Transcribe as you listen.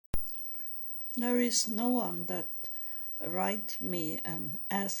there is no one that write me and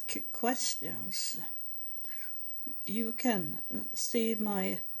ask questions. You can see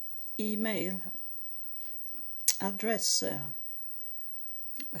my email address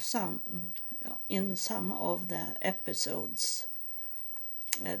some in some of the episodes,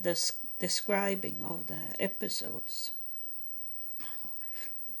 the describing of the episodes.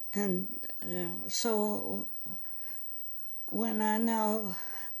 And so when I now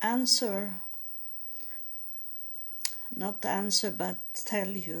not answer but tell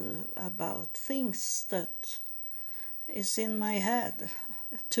you about things that is in my head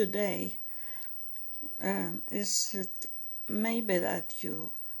today, is it maybe that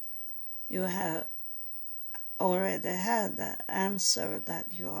you have already had the answer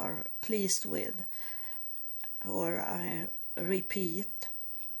that you are pleased with, or I repeat,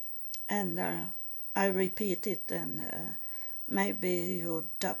 and I repeat it, and maybe you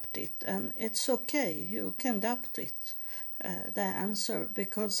doubt it, and it's okay, you can doubt it, the answer,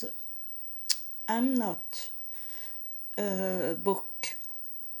 because I'm not a book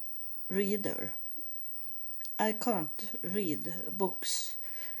reader. I can't read books.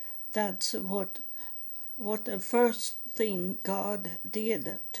 That's what the first thing God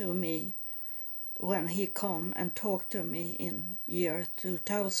did to me when he come and talked to me in year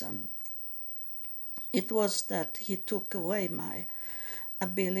 2000. It was that he took away my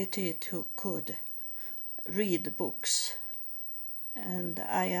ability to could read books, and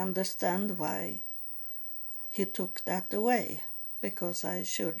I understand why he took that away, because I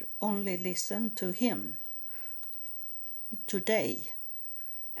should only listen to him today,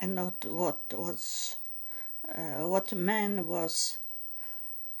 and not what man was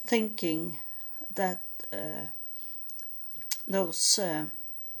thinking, that those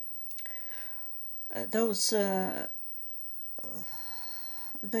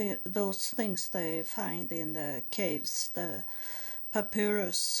things they find in the caves, the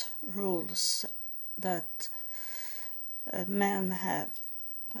papyrus rules that men have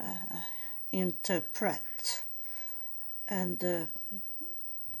interpret, and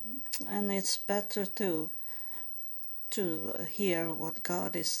it's better to hear what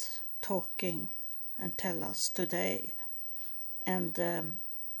God is talking and tell us today. And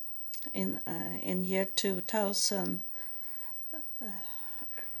in year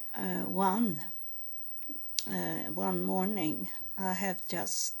 2001, one morning, I have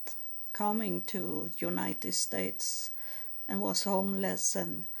just coming to United States and was homeless,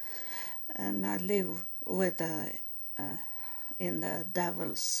 and I live with in the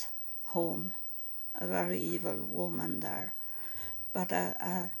devil's home, a very evil woman there. But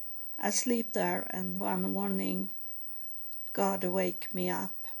I sleep there, and one morning God wake me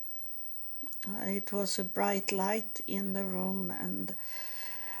up. It was a bright light in the room, and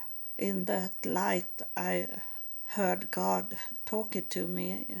in that light I heard God talking to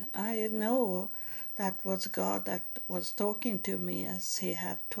me. I know that was God that was talking to me, as he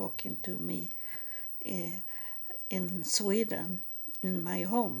have talking to me in Sweden, in my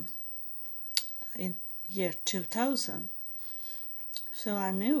home, in year 2000. So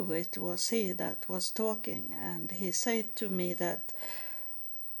I knew it was he that was talking, and he said to me that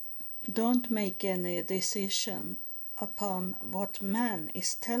don't make any decision upon what man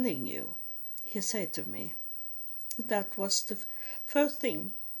is telling you, he said to me. That was the first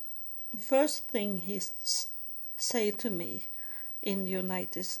thing he said to me in the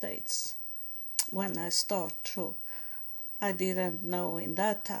United States when I start to. I didn't know in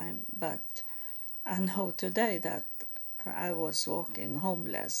that time, but I know today that I was walking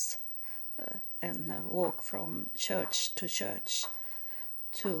homeless and walk from church to church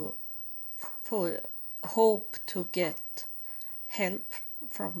for hope to get help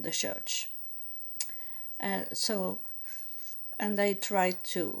from the church. And they tried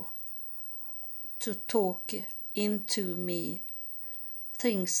to talk into me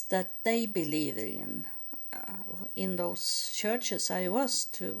things that they believe in those churches I was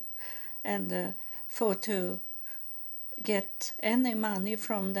to, and for to get any money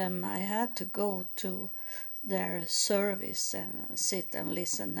from them, I had to go to their service and sit and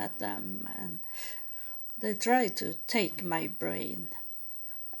listen at them, and they tried to take my brain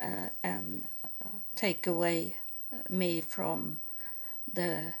and take away me from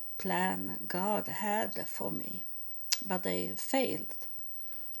the plan God had for me. But they failed,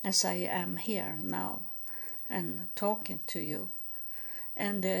 as I am here now and talking to you.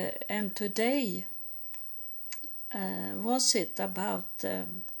 And today was it about a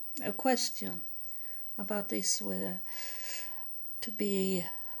question about this, with to be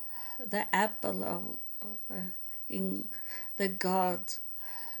the apple of in the God,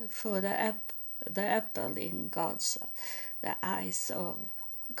 for the the apple in the eyes of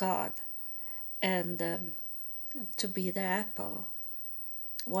God, and to be the apple.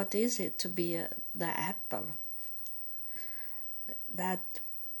 What is it to be the apple? That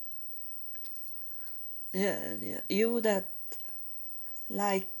you that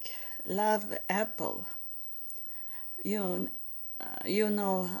love apple, you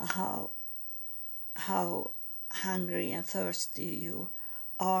know how hungry and thirsty you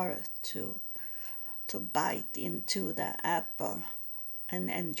are to bite into the apple and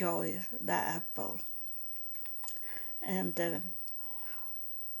enjoy the apple, and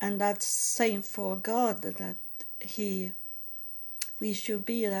that's same for God, that we should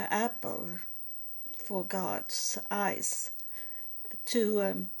be the apple for God's eyes,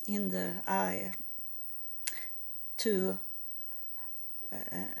 to in the eye, to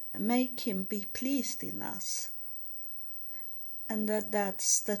make him be pleased in us. And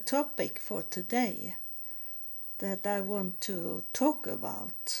that's the topic for today that I want to talk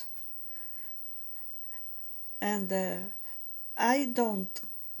about. And I don't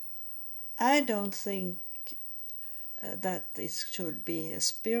think that it should be a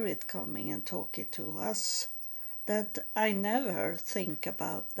spirit coming and talking to us. That I never think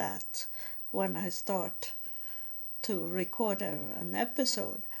about that when I start to record an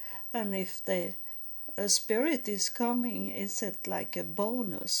episode. And if the spirit is coming, is it like a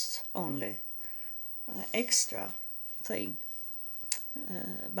bonus only, extra thing?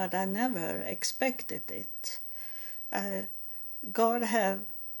 But I never expected it. God have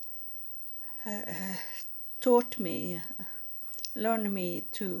taught me, learned me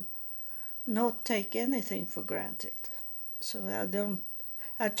to not take anything for granted. So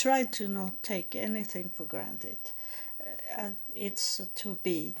I try to not take anything for granted. It's to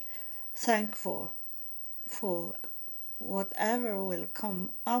be thankful for whatever will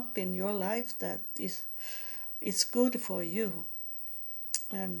come up in your life that is good for you.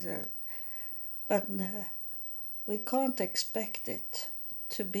 And but we can't expect it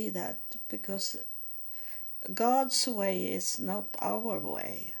to be that, because God's way is not our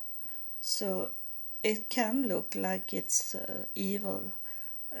way. So it can look like it's evil,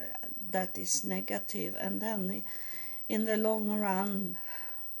 that is negative, and then in the long run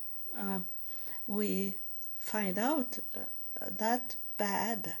we find out that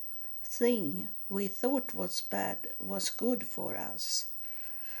bad thing we thought was bad was good for us.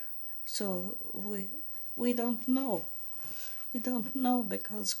 So we don't know. We don't know,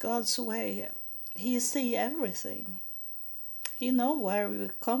 because God's way, he sees everything. He knows where we're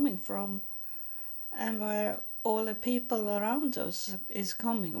coming from and where all the people around us is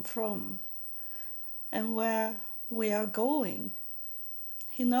coming from and where we are going.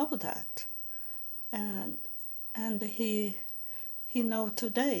 He knows that. And he knows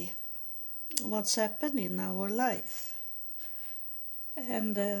today what's happening in our life.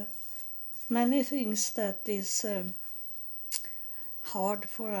 And many things that is hard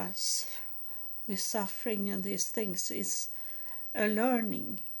for us with suffering and these things is a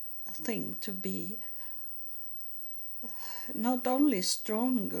learning thing to be not only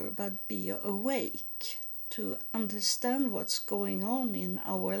stronger but be awake, to understand what's going on in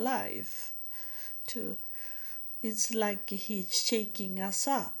our life. It's like he's shaking us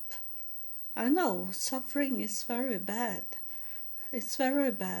up. I know suffering is very bad. It's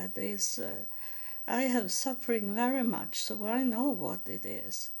very bad. I have suffering very much, so I know what it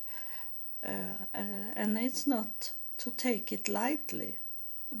is. And it's not to take it lightly,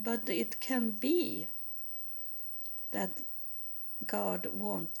 but it can be that God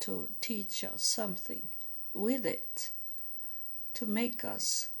wants to teach us something with it, to make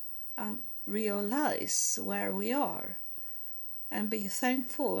us realize where we are and be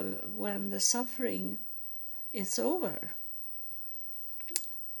thankful when the suffering is over,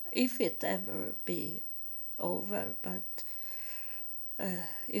 if it ever be over. But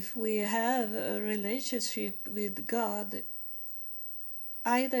if we have a relationship with God,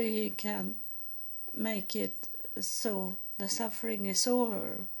 either he can make it so the suffering is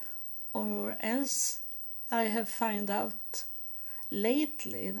over, or else I have found out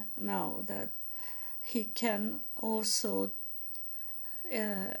lately now that he can also,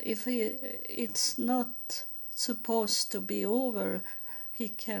 if it's not supposed to be over, he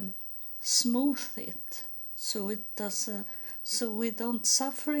can smooth it so it doesn't, so we don't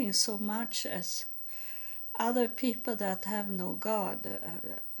suffering so much as other people that have no God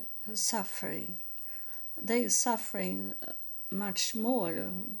suffering. They suffering much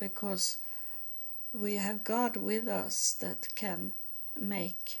more because we have God with us that can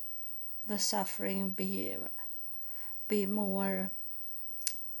make the suffering be more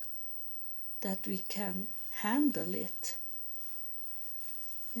that we can handle it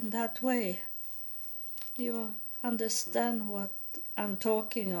in that way. You understand what I'm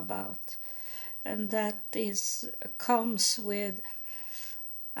talking about, and that comes with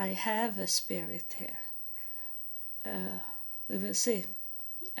I have a spirit here. We will see,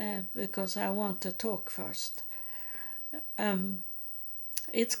 because I want to talk first.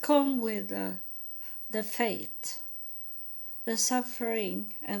 It's come with the faith. The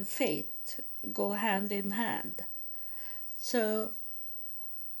suffering and faith go hand in hand. So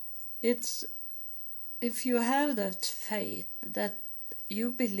it's if you have that faith, that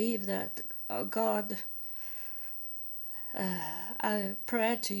you believe that God, I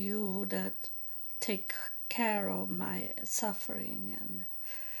pray to you that take care of my suffering,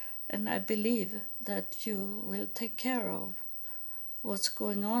 and I believe that you will take care of what's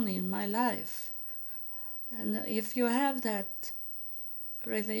going on in my life. And if you have that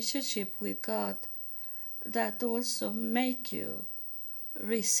relationship with God, that also make you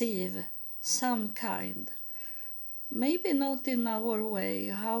receive some kind, maybe not in our way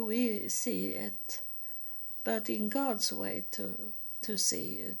how we see it, but in God's way to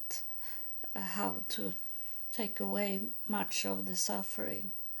see it, how to take away much of the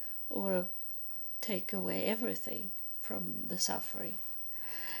suffering, or take away everything from the suffering.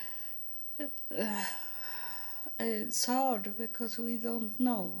 It's hard because we don't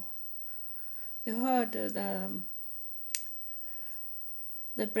know. You heard the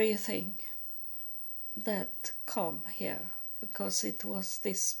breathing that come here, because it was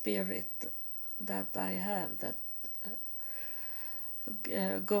this spirit that I have that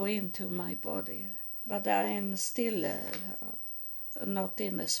go into my body. But I am still not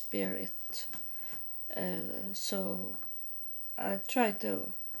in the spirit. So I try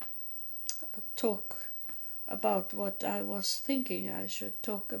to talk about what I was thinking I should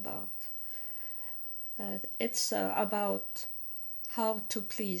talk about. It's about how to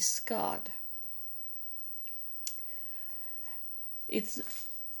please God. It's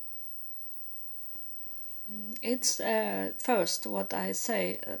first what I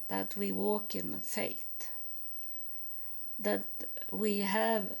say, that we walk in faith, that we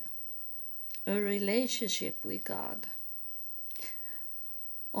have a relationship with God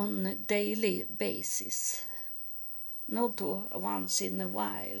on a daily basis, not once in a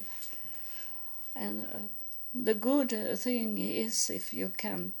while. And the good thing is if you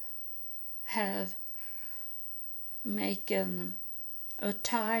can make a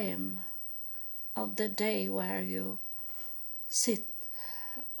time of the day where you sit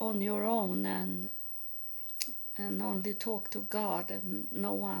on your own and only talk to God, and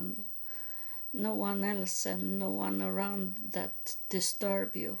no one else and no one around that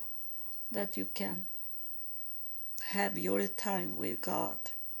disturb you, that you can have your time with God.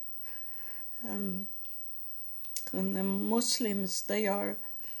 And the Muslims, they are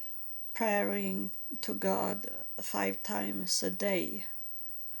praying to God 5 times a day.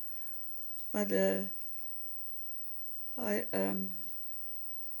 But I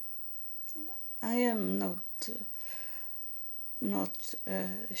am not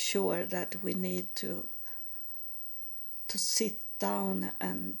sure that we need to sit down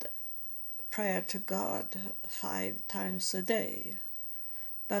and pray to God 5 times a day,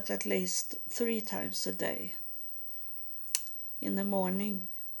 but at least 3 times a day. In the morning,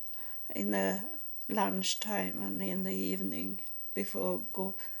 in the lunchtime, and in the evening before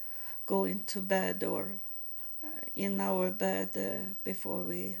going to bed, or in our bed before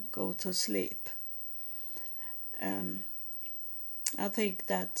we go to sleep. I think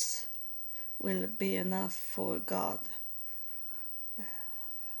that will be enough for God.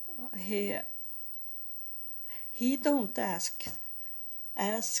 He don't ask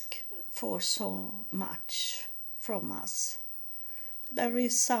for so much from us. There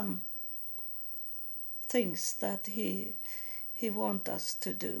is some things that he wants us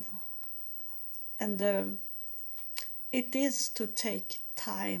to do, and it is to take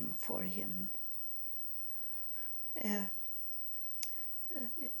time for him.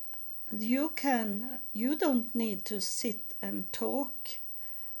 You don't need to sit and talk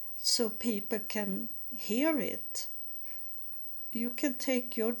so people can hear it. You can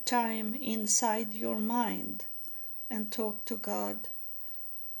take your time inside your mind and talk to God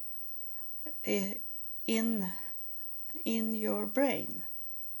in your brain.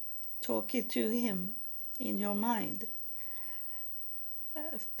 Talk it to him in your mind,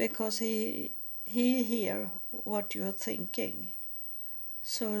 because he hears what you're thinking.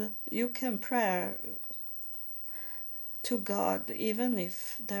 So you can pray to God even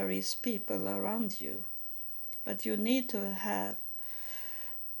if there is people around you, but you need to have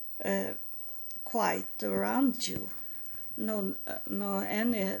quiet around you. No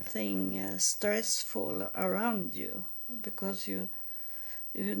anything stressful around you, because you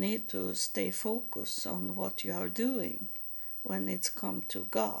need to stay focused on what you are doing when it's come to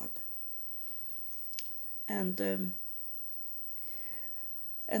God. And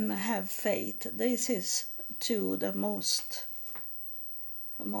have faith. This is the most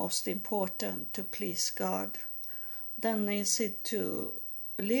important to please God. Then is it to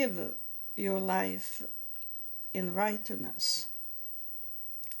live your life in righteousness.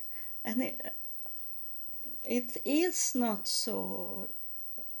 And it is not so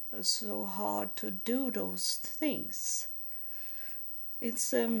hard to do those things.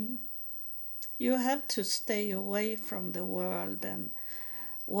 It's you have to stay away from the world, and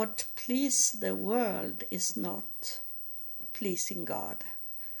what pleases the world is not pleasing God.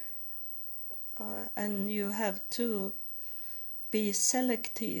 And you have to be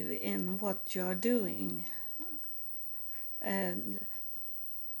selective in what you are doing. And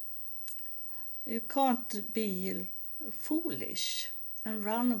you can't be foolish and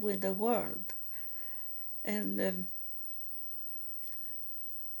run with the world. And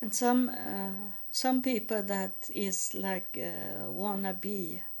some people that is like wanna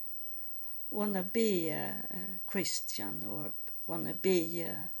be a Christian or wanna be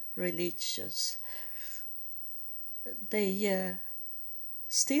religious. They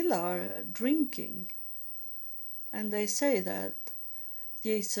still are drinking, and they say that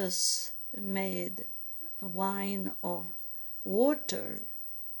Jesus made wine of water,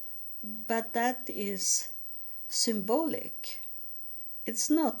 but that is symbolic. It's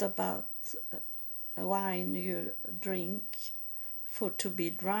not about wine you drink for to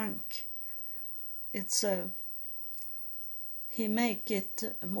be drunk. It's he make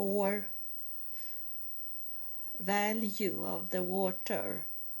it more value of the water,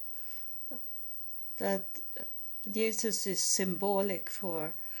 that Jesus is symbolic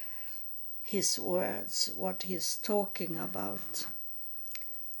for his words, what he's talking about,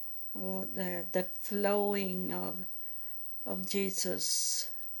 or the flowing of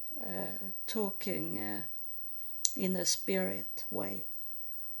Jesus talking in a spirit way.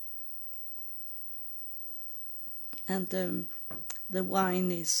 And the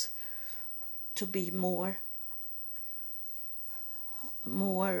wine is to be more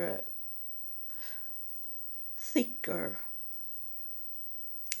thicker,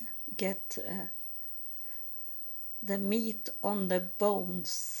 get the meat on the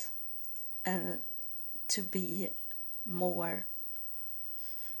bones to be more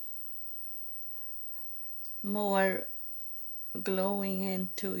glowing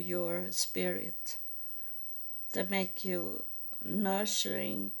into your spirit, to make you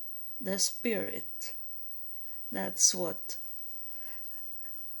nurturing the spirit. That's what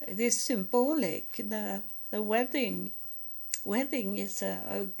it is symbolic. The wedding is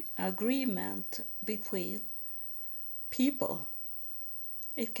an agreement between people.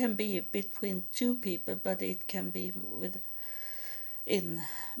 It can be between two people, but it can be in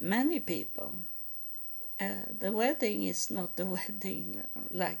many people. The wedding is not the wedding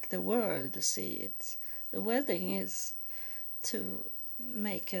like the world see it. The wedding is to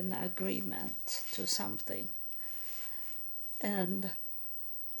make an agreement to something, and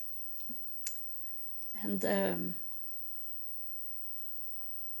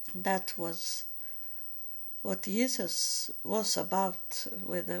that was what Jesus was about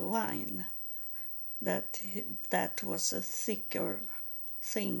with the wine. That was a thicker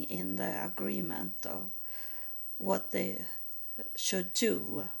thing in the agreement of what they should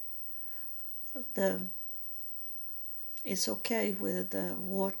do. It's okay with the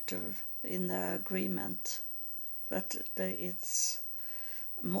water in the agreement, but it's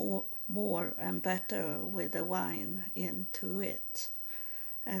more and better with the wine into it.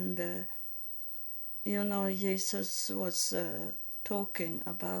 And Jesus was talking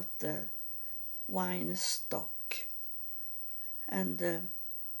about the wine stock, and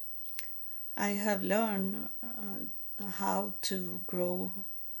I have learned how to grow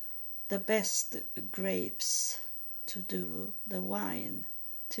the best grapes to do the wine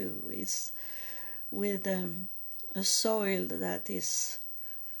too, is with a soil that is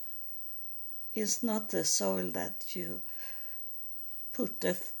not a soil that you put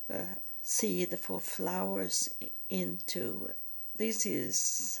a seed for flowers into. This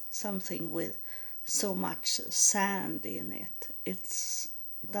is something with so much sand in it. It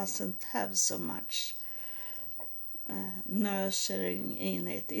doesn't have so much nurturing in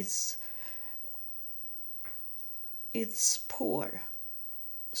it. It's poor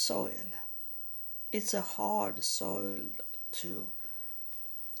soil. It's a hard soil to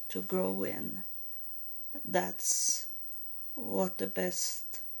grow in. that's what the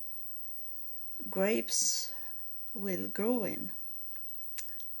best grapes will grow in.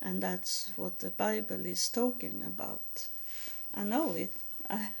 And that's what the Bible is talking about. I know it.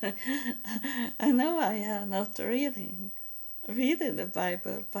 I know I am not reading the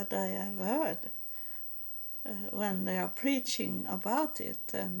Bible, but I have heard when they are preaching about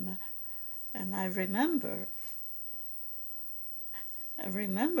it, and I remember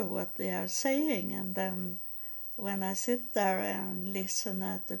what they are saying, and then when I sit there and listen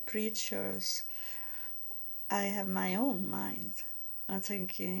at the preachers, I have my own mind. I'm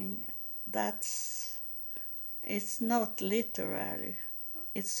thinking it's not literary,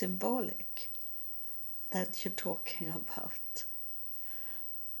 it's symbolic that you're talking about.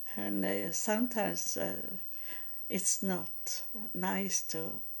 And sometimes it's not nice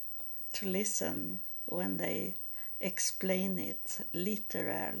to listen when they explain it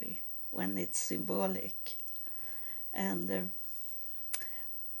literally, when it's symbolic. And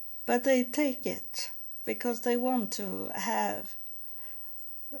but they take it because they want to have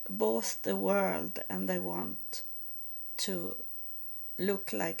both the world, and they want to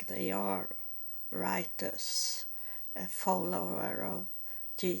look like they are righteous, a follower of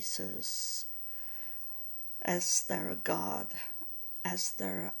Jesus as their God, as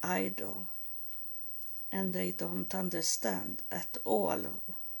their idol. And they don't understand at all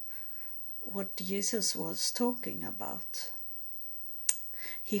what Jesus was talking about.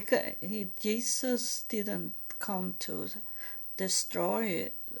 Jesus didn't come to destroy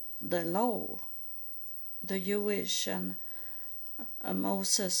the law, the Jewish and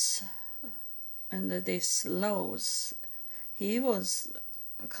Moses and these laws. He was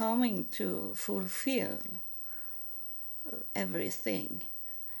coming to fulfill everything.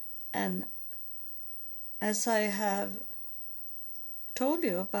 And as I have told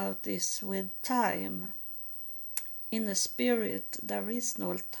you about this with time, in the spirit there is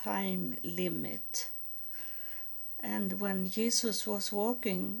no time limit. And when Jesus was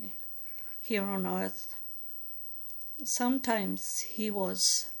walking here on earth, sometimes he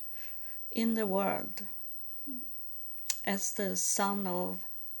was in the world as the Son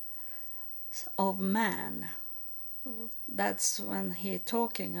of Man. That's when he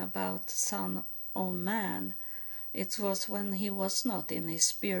talking about Son of Man. It was when he was not in his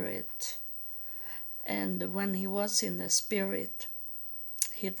spirit. And when he was in the spirit,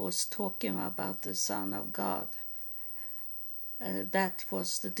 he was talking about the Son of God. That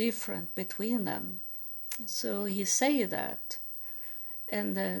was the difference between them. So he say that.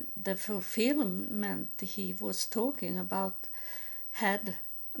 And the fulfillment he was talking about had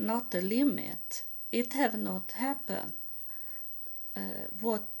not a limit. It have not happened.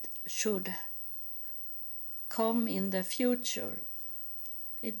 What should come in the future?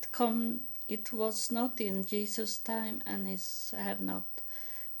 It was not in Jesus' time, and it have not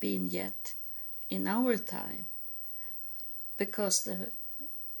been yet in our time, because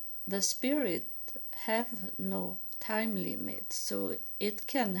the Spirit have no time limit, so it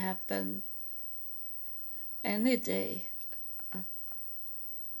can happen any day.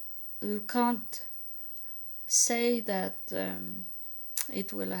 You can't say that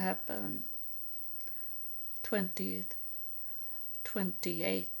it will happen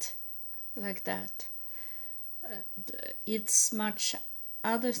 2028 like that. It's much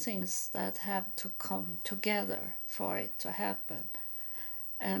other things that have to come together for it to happen,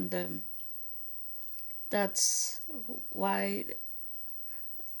 and that's why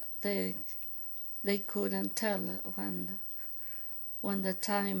they couldn't tell when the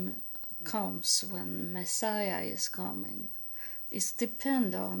time comes when Messiah is coming. It's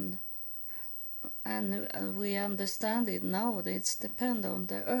depend on, and we understand it now, that it's depend on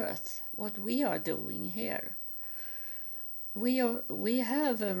the earth, what we are doing here. We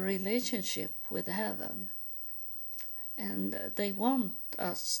have a relationship with heaven, and they want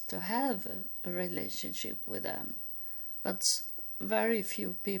us to have a relationship with them, but very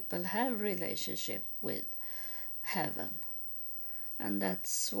few people have relationship with heaven, and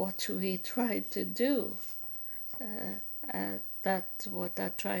that's what we try to do. That's what I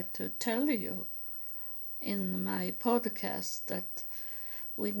try to tell you in my podcast, that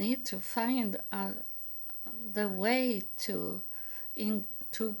we need to find the way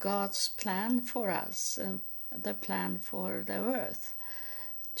into God's plan for us, and the plan for the earth,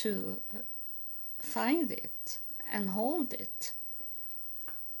 to find it and hold it.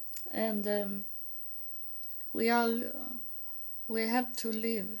 And we have to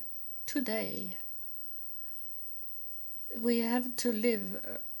live today. We have to live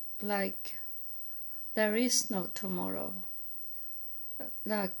like there is no tomorrow,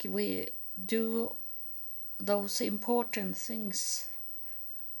 like we do those important things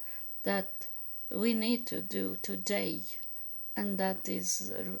that we need to do today, and that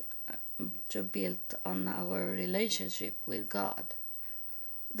is to build on our relationship with God.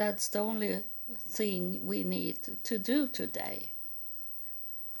 That's the only thing we need to do today.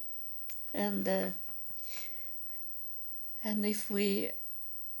 And if we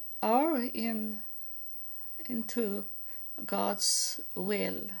are into God's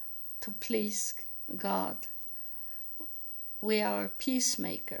will, to please God, we are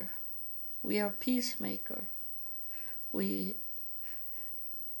peacemaker. We are peacemaker. We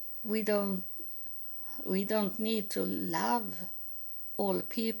don't need to love all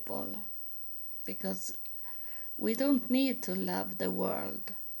people, because we don't need to love the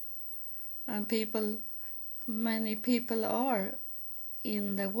world. And many people are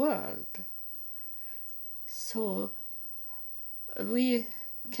in the world. So we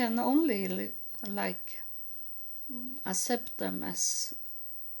can only accept them as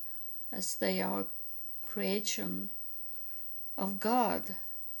they are creation of God.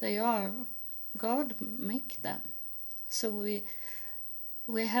 They are, God make them. So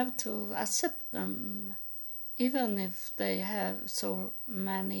we have to accept them, even if they have so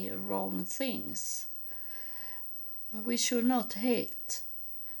many wrong things. We should not hate.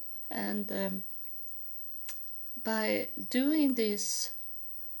 And by doing this,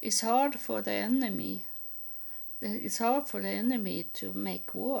 it's hard for the enemy. It's hard for the enemy to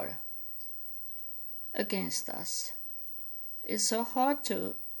make war against us. It's so hard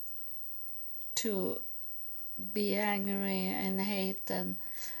to be angry and hate and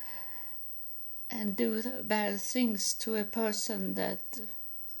do bad things to a person that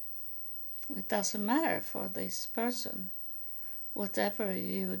it doesn't matter for this person, whatever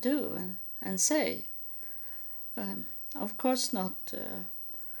you do and say. Of course not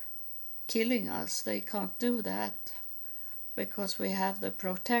killing us. They can't do that because we have the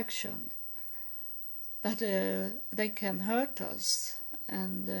protection. But they can hurt us,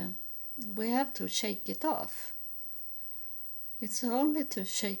 and we have to shake it off. It's only to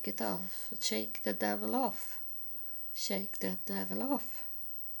shake it off, shake the devil off, shake the devil off.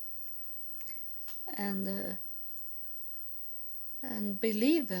 And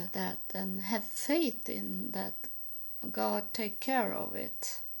believe that and have faith in that God take care of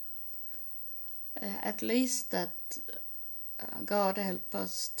it. At least that God help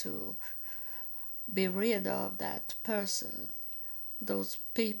us to be rid of that person, those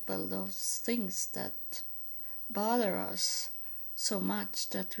people, those things that bother us so much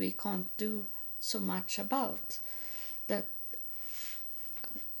that we can't do so much about. That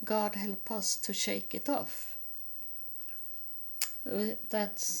God help us to shake it off.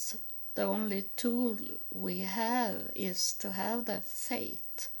 That's the only tool we have, is to have the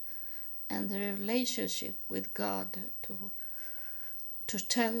faith and the relationship with God, to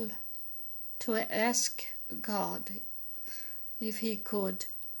ask God if He could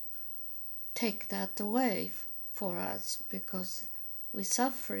take that away for us, because we're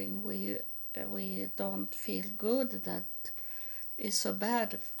suffering, we don't feel good, that is so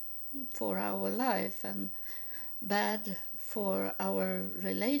bad for our life and bad for our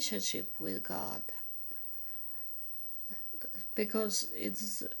relationship with God, because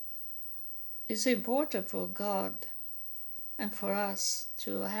it's important for God and for us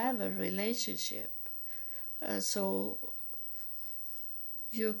to have a relationship. So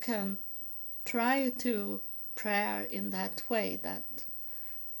you can try to pray in that way, that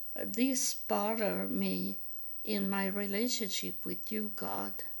this bother me in my relationship with you,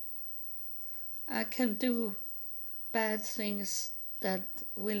 God. I can do bad things that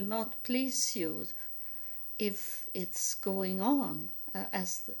will not please you if it's going on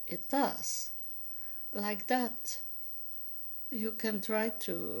as it does. Like that, you can try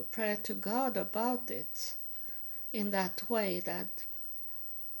to pray to God about it in that way, that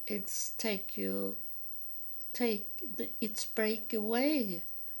it's break away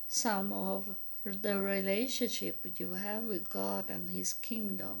some of the relationship you have with God and His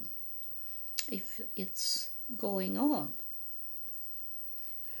kingdom, if it's going on.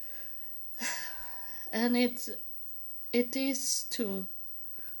 And it is to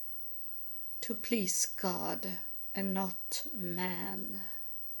please God and not man.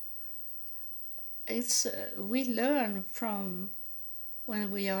 It's we learn from when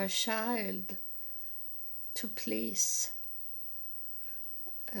we are a child to please.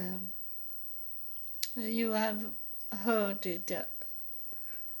 You have heard it.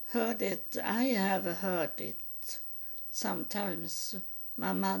 I have heard it sometimes.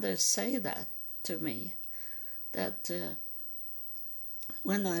 My mother say that to me, that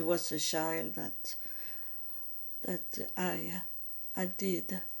when I was a child, that that I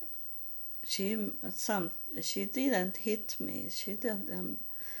did. She didn't hit me. She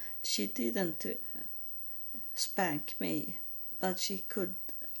didn't spank me, but she could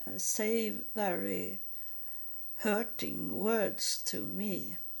say very hurting words to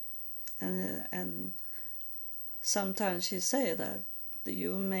me, and sometimes she say that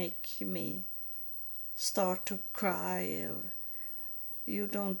you make me start to cry, or you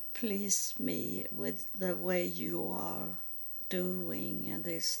don't please me with the way you are doing and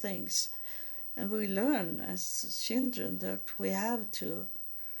these things. And we learn as children that we have to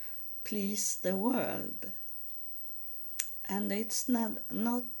please the world, and it's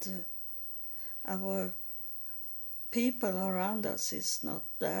not our people around us, it's not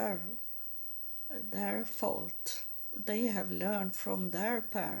their fault. They have learned from their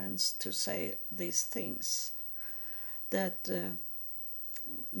parents to say these things that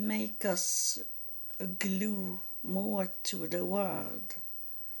make us glue more to the world,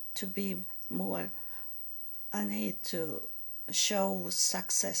 to be more. I need to show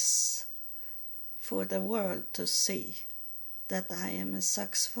success for the world to see that I am a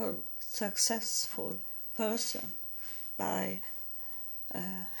successful person by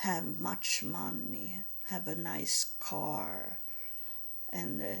have much money, have a nice car,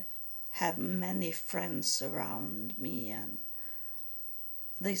 and have many friends around me, and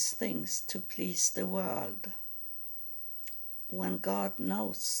these things to please the world. When God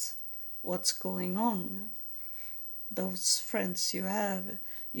knows what's going on, those friends you have,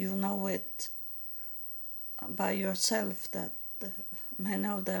 you know it by yourself that many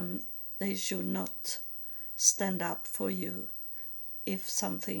of them, they should not stand up for you if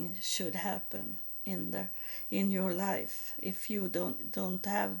something should happen in your life. If you don't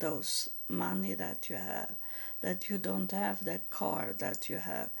have those money that you have, that you don't have that car that you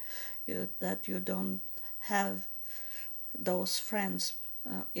have, that you don't have those friends,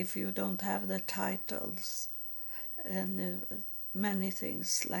 if you don't have the titles and many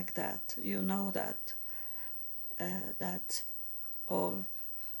things like that, you know that that of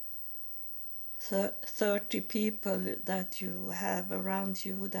 30 people that you have around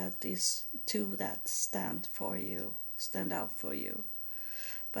you, that is two that stand out for you.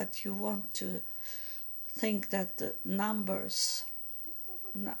 But you want to think that the numbers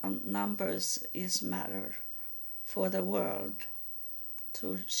is matter for the world,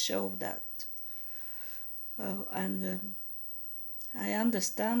 to show that. And I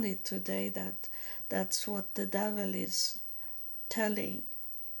understand it today that that's what the devil is telling,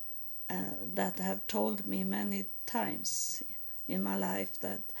 that have told me many times in my life,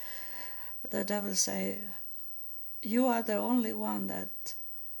 that the devil say, you are the only one that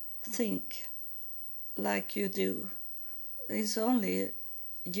think like you do. It's only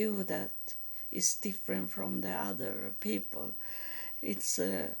you that is different from the other people. It's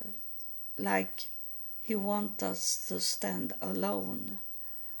like he wants us to stand alone,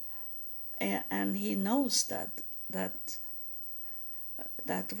 and he knows that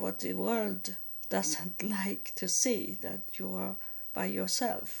what the world doesn't like to see, that you are by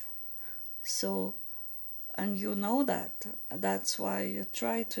yourself. So, and you know that's why you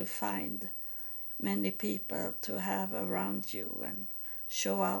try to find many people to have around you and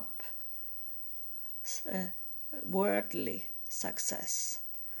show up worldly success.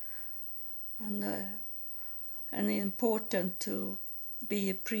 And important to be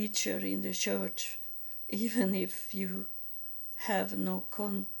a preacher in the church, even if you have no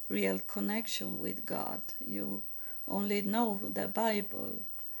real connection with God. You only know the Bible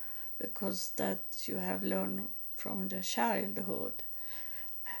because that you have learned from the childhood,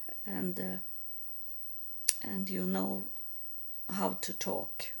 and you know how to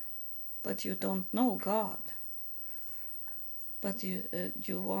talk, but you don't know God. But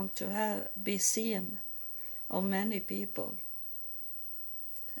you want to be seen of many people,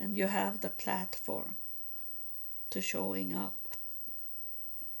 and you have the platform to showing up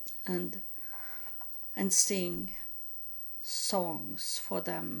and sing songs for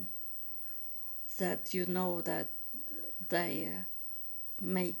them that you know that they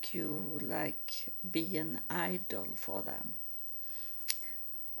make you like be an idol for them,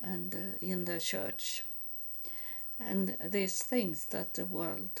 and in the church, and these things that the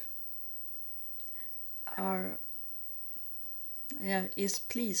world is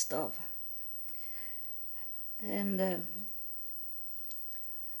pleased of. And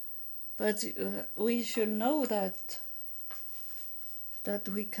but we should know that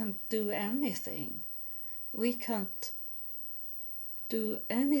we can't do anything. We can't do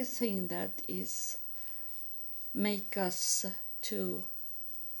anything that is make us to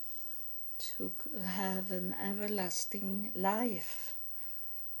to have an everlasting life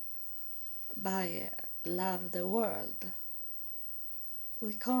by love the world.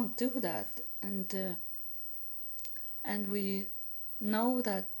 We can't do that, and we know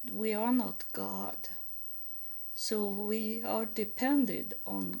that we are not God. So we are dependent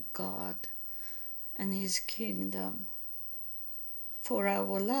on God and His kingdom for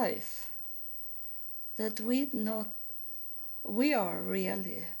our life. That we are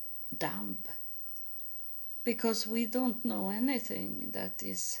really dumb because we don't know anything that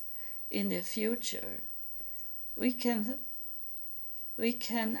is in the future. We can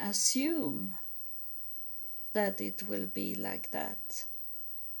assume that it will be like that,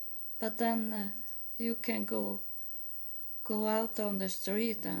 but then you can go out on the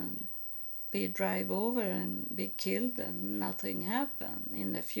street and be drive over and be killed and nothing happen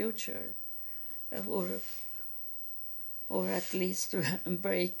in the future, or at least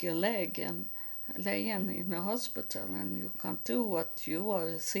break your leg and lay in a hospital, and you can't do what you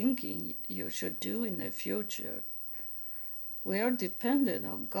are thinking you should do in the future. We are dependent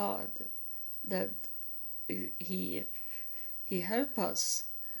on God, that He help us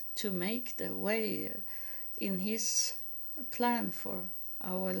to make the way in His plan for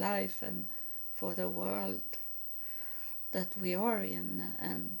our life and for the world that we are in,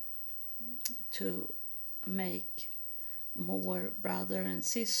 and to make more brothers and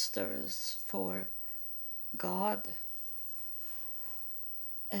sisters for God,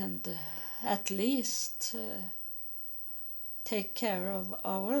 and at least take care of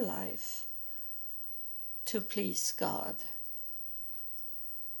our life to please God.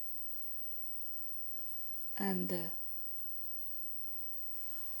 And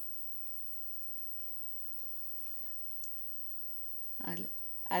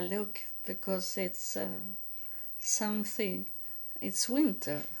I look because it's something, it's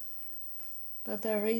winter, but there is